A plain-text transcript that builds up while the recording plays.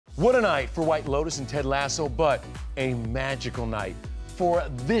What a night for White Lotus and Ted Lasso, but a magical night for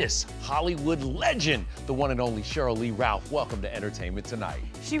this Hollywood legend, the one and only Sheryl Lee Ralph. Welcome to Entertainment Tonight.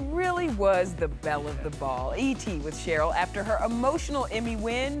 She really was the belle of the ball. E.T. with Sheryl after her emotional Emmy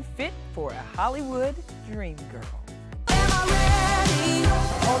win, fit for a Hollywood dream girl.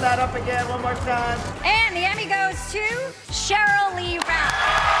 Hold that up again one more time. And the Emmy goes to Sheryl Lee Ralph.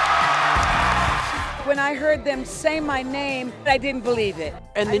 When I heard them say my name, I didn't believe it.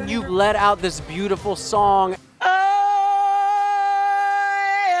 And then you let out this beautiful song. I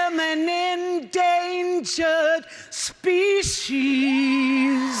am an endangered species,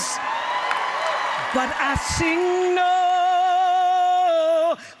 but I sing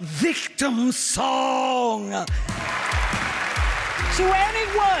no victim song. To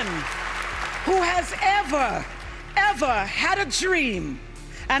anyone who has ever had a dream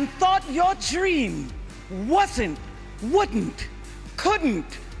and thought your dream wouldn't, couldn't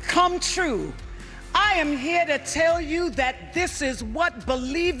come true, I am here to tell you that this is what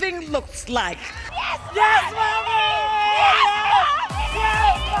believing looks like. Yes, Yes, Mommy!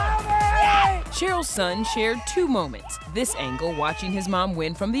 Yes, Mommy! Sheryl's son shared two moments. This angle watching his mom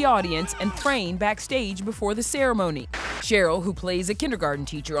win from the audience and praying backstage before the ceremony. Sheryl, who plays a kindergarten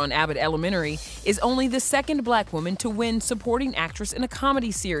teacher on Abbott Elementary, is only the second black woman to win supporting actress in a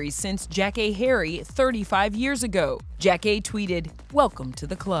comedy series since Jackée Harry 35 years ago. Jackée tweeted, "Welcome to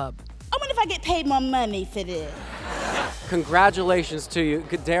the club." I wonder if I get paid more money for this. Congratulations to you.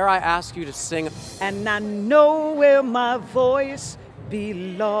 Dare I ask you to sing? And I know where my voice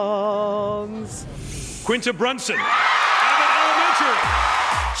belongs. Quinta Brunson, Abbott Elementary.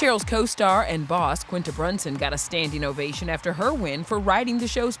 Sheryl's co-star and boss, Quinta Brunson, got a standing ovation after her win for writing the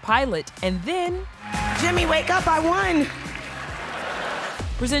show's pilot. And then, Jimmy, wake up, I won.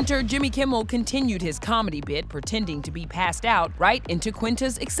 presenter Jimmy Kimmel continued his comedy bit, pretending to be passed out, right into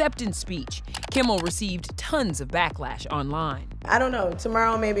Quinta's acceptance speech. Kimmel received tons of backlash online. I don't know.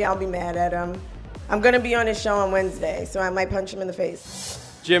 Tomorrow maybe I'll be mad at him. I'm gonna be on his show on Wednesday, so I might punch him in the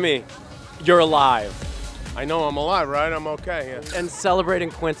face. Jimmy, you're alive. I know I'm alive, right? I'm okay, yeah. And celebrating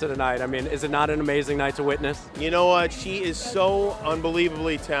Quinta tonight, I mean, is it not an amazing night to witness? You know what? She is so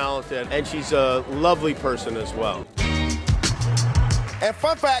unbelievably talented, and she's a lovely person as well. And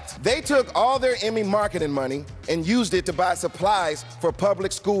fun fact, they took all their Emmy marketing money and used it to buy supplies for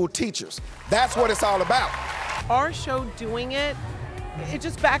public school teachers. That's what it's all about. Our show doing it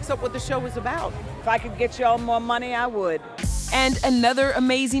just backs up what the show was about. If I could get y'all more money, I would. And another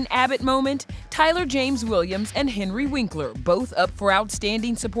amazing Abbott moment, Tyler James Williams and Henry Winkler, both up for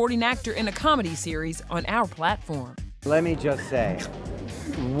Outstanding Supporting Actor in a Comedy Series on our platform. Let me just say,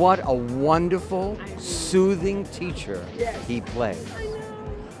 what a wonderful, soothing teacher he played.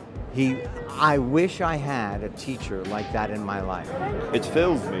 I wish I had a teacher like that in my life. It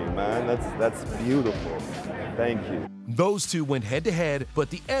fills me, man. That's beautiful. Thank you. Those two went head-to-head, but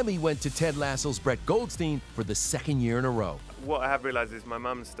the Emmy went to Ted Lasso's Brett Goldstein for the second year in a row. What I have realized is my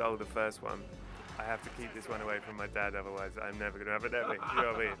mum stole the first one. I have to keep this one away from my dad, otherwise I'm never going to have it ever. You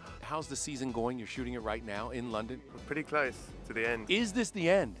know what I mean? How's the season going? You're shooting it right now in London? We're pretty close to the end. Is this the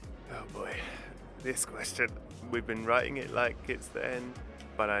end? Oh boy, this question. We've been writing it like it's the end,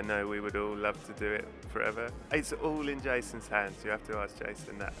 but I know we would all love to do it forever. It's all in Jason's hands. You have to ask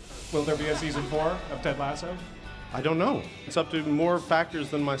Jason that. Will there be a season 4 of Ted Lasso? I don't know. It's up to more factors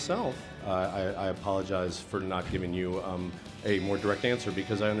than myself. I apologize for not giving you a more direct answer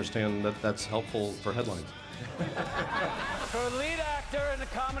because I understand that that's helpful for headlines. Her lead actor in the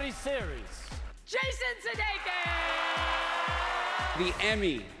comedy series, Jason Sudeikis! The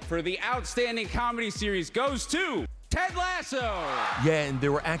Emmy for the Outstanding Comedy Series goes to Ted Lasso! Yeah, and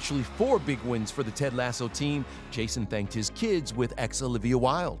there were actually 4 big wins for the Ted Lasso team. Jason thanked his kids with ex-Olivia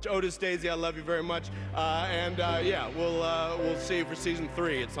Wilde. Otis, Daisy, I love you very much. Yeah, we'll see you for season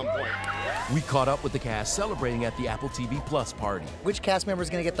 3 at some point. We caught up with the cast celebrating at the Apple TV Plus party. Which cast member is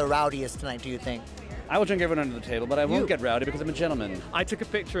going to get the rowdiest tonight, do you think? I will drink everyone under the table, but I won't get rowdy because I'm a gentleman. I took a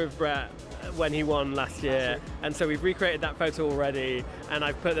picture of Brett when he won last year, and so we've recreated that photo already, and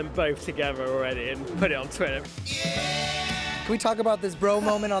I've put them both together already and put it on Twitter. Can we talk about this bro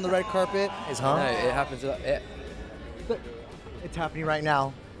moment on the red carpet? No, it happens. It's happening right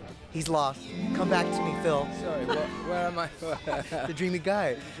now. He's lost. Come back to me, Phil. Sorry, where am I? The dreamy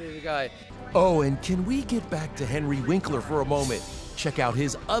guy. The dreamy guy. Oh, and can we get back to Henry Winkler for a moment? Check out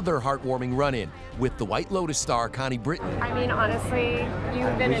his other heartwarming run-in with the White Lotus star Connie Britton. I mean, honestly,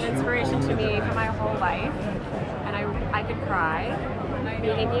 you've been an inspiration to me for my whole life, and I could cry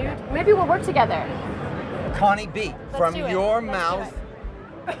meeting you. Maybe we'll work together. Connie B, from your mouth.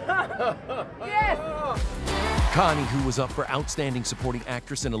 Yes! Connie, who was up for Outstanding Supporting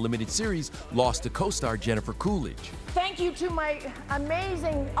Actress in a Limited Series, lost to co-star Jennifer Coolidge. Thank you to my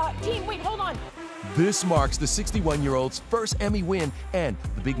amazing team. Wait, hold on. This marks the 61-year-old's first Emmy win, and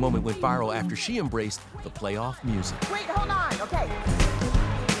the big moment went viral after she embraced the playoff music. Wait, hold on. Okay.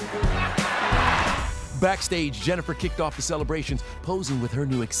 Backstage, Jennifer kicked off the celebrations, posing with her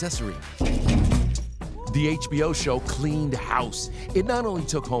new accessory. The HBO show cleaned house. It not only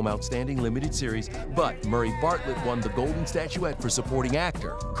took home Outstanding Limited Series, but Murray Bartlett won the Golden Statuette for Supporting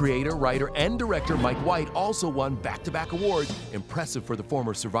Actor. Creator, writer, and director Mike White also won back-to-back awards, impressive for the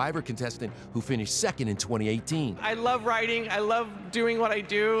former Survivor contestant who finished second in 2018. I love writing. I love doing what I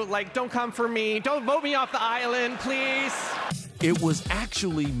do. Like, don't come for me. Don't vote me off the island, please. It was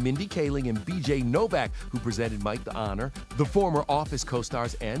actually Mindy Kaling and BJ Novak who presented Mike the honor. The former Office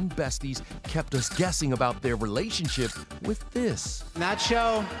co-stars and besties kept us guessing about their relationship with this. That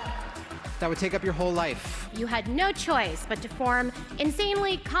show, that would take up your whole life. You had no choice but to form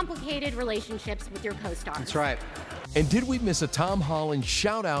insanely complicated relationships with your co-stars. That's right. And did we miss a Tom Holland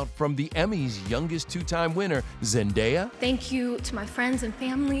shout out from the Emmys' youngest two-time winner, Zendaya? Thank you to my friends and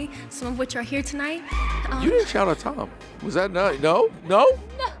family, some of which are here tonight. You didn't shout out Tom. Was that no?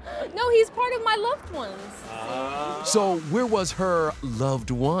 No, he's part of my loved ones. So where was her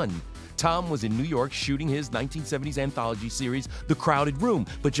loved one? Tom was in New York shooting his 1970s anthology series, The Crowded Room,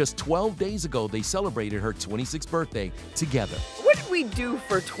 but just 12 days ago, they celebrated her 26th birthday together. What did we do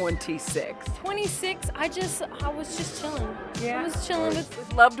for 26? 26, I was just chilling. Yeah. I was chilling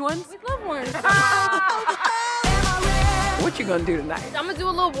with loved ones? With loved ones. What you gonna do tonight? I'm gonna do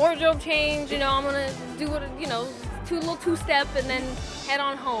a little wardrobe change, I'm gonna do a little two-step and then head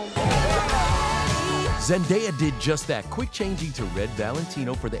on home. Zendaya did just that, quick changing to Red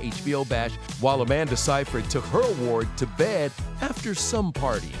Valentino for the HBO bash, while Amanda Seyfried took her award to bed after some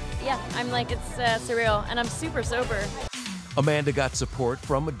party. Yeah, I'm like, it's surreal, and I'm super sober. Amanda got support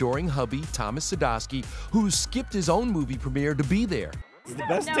from adoring hubby Thomas Sadowski, who skipped his own movie premiere to be there. It's the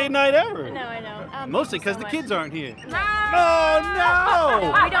best date night ever. I know. Mostly because the kids aren't here. No! Oh,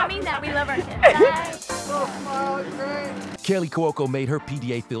 no! We don't mean that. We love our kids. Kelly Cuoco made her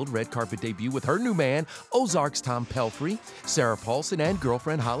PDA-filled red carpet debut with her new man, Ozark's Tom Pelphrey. Sarah Paulson and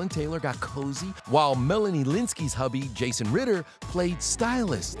girlfriend Holland Taylor got cozy, while Melanie Linsky's hubby, Jason Ritter, played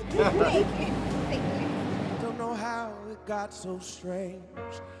stylist. Thank you. Don't know how it got so strange.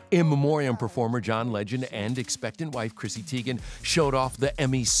 In memoriam, performer John Legend and expectant wife Chrissy Teigen showed off the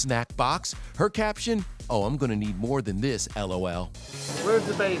Emmy snack box. Her caption, "Oh, I'm gonna need more than this, LOL." Where's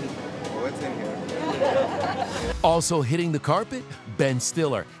the baby? What's in here? Also hitting the carpet, Ben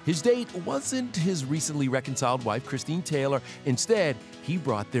Stiller. His date wasn't his recently reconciled wife Christine Taylor. Instead, he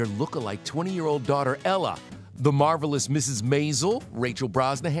brought their look-alike 20-year-old daughter Ella. The marvelous Mrs. Maisel, Rachel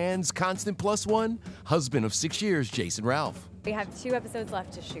Brosnahan's constant plus one, husband of 6 years, Jason Ralph. We have 2 episodes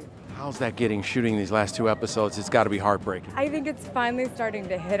left to shoot. How's that getting, shooting these last 2 episodes? It's got to be heartbreaking. I think it's finally starting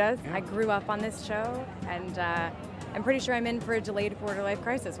to hit us. I grew up on this show, and I'm pretty sure I'm in for a delayed quarter-life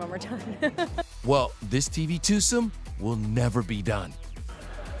crisis when we're done. Well, this TV twosome will never be done.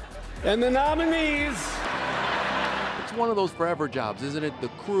 And the nominees. It's one of those forever jobs, isn't it? The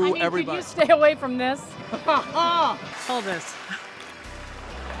crew, everybody. Could you stay away from this? Hold this.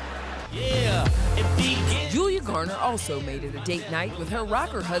 Yeah. Julia Garner also made it a date night with her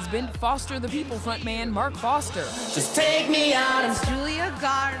rocker husband, Foster the People frontman Mark Foster. Just take me out and Julia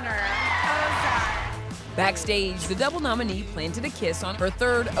Garner. Backstage, the double nominee planted a kiss on her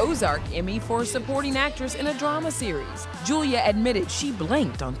 3rd Ozark Emmy for supporting actress in a drama series. Julia admitted she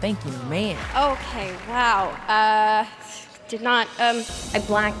blanked on thanking her man. Okay, wow. Did not, I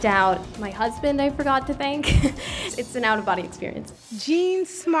blacked out. My husband I forgot to thank. It's an out-of-body experience. Jean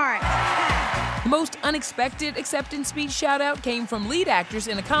Smart. The most unexpected acceptance speech shout-out came from lead actress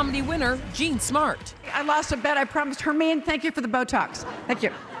and a comedy winner, Jean Smart. I lost a bet. I promised Hermine. Thank you for the Botox. Thank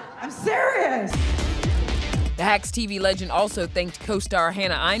you. I'm serious. The Hacks TV legend also thanked co-star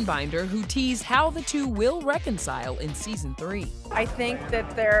Hannah Einbinder, who teased how the two will reconcile in season 3. I think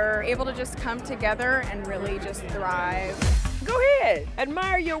that they're able to just come together and really just thrive. Go ahead,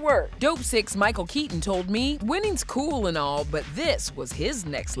 admire your work. Dope 6 Michael Keaton told me, winning's cool and all, but this was his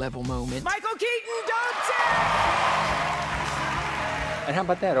next level moment. Michael Keaton, Dope 6! And how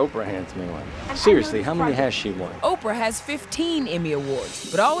about that? Oprah hands me one. Seriously, how many has she won? Oprah has 15 Emmy Awards,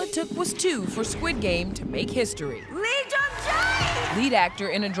 but all it took was 2 for Squid Game to make history. Lee Jung-jae! Lead actor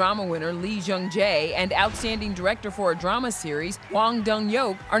and a drama winner Lee Jung-jae and outstanding director for a drama series Hwang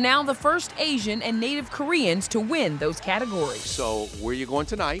Dong-yeok are now the first Asian and Native Koreans to win those categories. So, where are you going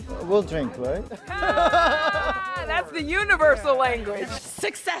tonight? We'll drink, right? That's the universal language.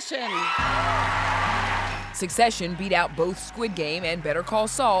 Succession. Succession beat out both Squid Game and Better Call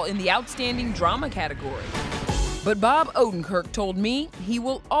Saul in the Outstanding Drama category. But Bob Odenkirk told me he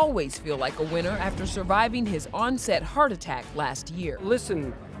will always feel like a winner after surviving his onset heart attack last year.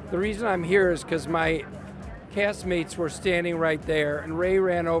 Listen, the reason I'm here is because my castmates were standing right there, and Ray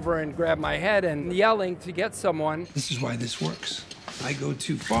ran over and grabbed my head and yelling to get someone. This is why this works. I go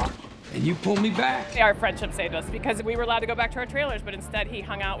too far, and you pull me back. Our friendship saved us because we were allowed to go back to our trailers, but instead he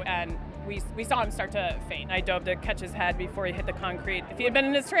hung out and we saw him start to faint. I dove to catch his head before he hit the concrete. If he had been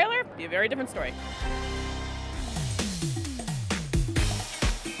in his trailer, it'd be a very different story.